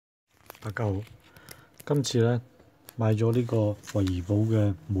大家好，今次咧買咗呢個惠而蒲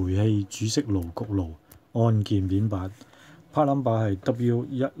嘅煤氣煮食爐焗爐按鍵面板，part number 係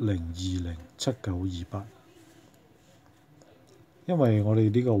W10207928。因為我哋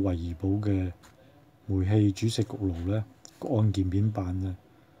呢個惠而蒲嘅煤氣煮食焗爐咧個按鍵面板咧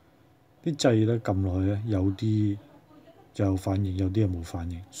啲掣咧撳落去咧有啲就有反應，有啲又冇反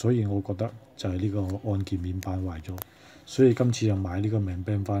應，所以我覺得就係呢個按鍵面板壞咗，所以今次就買呢個命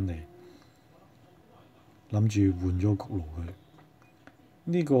柄翻嚟。諗住換咗焗爐佢，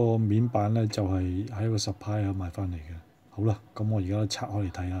呢個面板咧就係喺個subtitle買翻嚟嘅。好啦，咁我而家拆開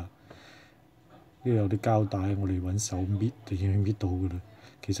嚟睇下，呢度有啲膠帶，我哋揾手搣就已經搣到㗎啦。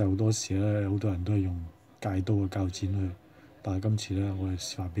其實好多時咧，好多人都係用戒刀嘅鉸剪去，但係今次咧，我哋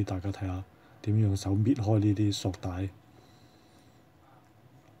示範俾大家睇下點用手搣開呢啲索帶。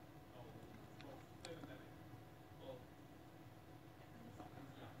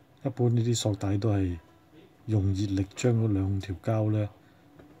一般呢啲索帶都係用熱力將嗰兩條膠咧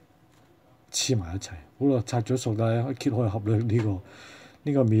黐埋一齊。好啦，拆咗索帶，一揭開盒咧，呢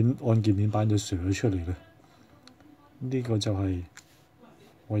個按鍵面板就瀡咗出嚟啦。呢個就係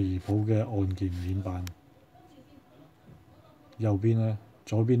惠而蒲嘅按鍵面板。右邊咧，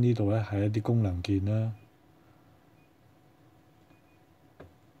左邊呢度咧係一啲功能鍵啦。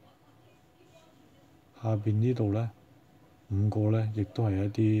下邊呢度咧5個咧，亦都係一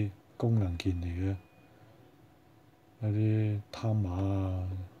啲功能鍵嚟嘅。有啲貪碼啊、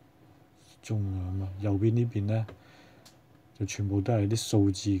鐘啊咁啊，右邊呢邊咧就全部都係啲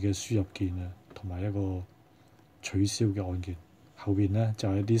數字嘅輸入鍵啊，同埋一個取消嘅按鍵。後邊咧就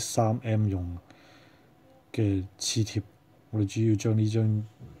係啲3M 用嘅磁貼，我哋主要將呢張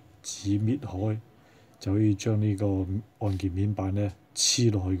紙搣開，就可以將呢個按鍵面板咧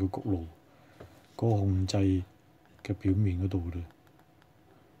黐落去個焗爐嗰個控制嘅表面嗰度啦。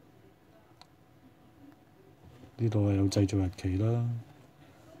呢度係有製造日期啦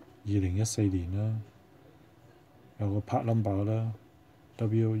，2014年啦，有個 part number 啦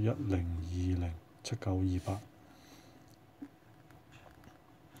 ，W10207928。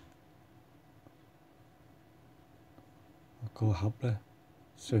個盒咧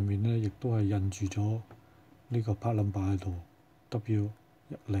上面咧亦都係印住咗呢個 part number 喺度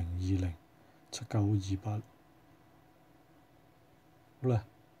W10207928。好啦，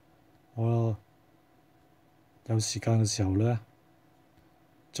我有時間嘅時候咧，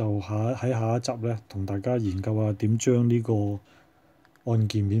就喺下一集咧，同大家研究下點將呢個按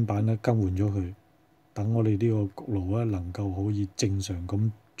鍵面板咧更換咗佢，等我哋呢個焗爐咧能夠可以正常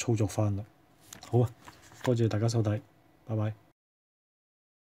咁操作翻啦。好啊，多謝大家收睇，拜拜。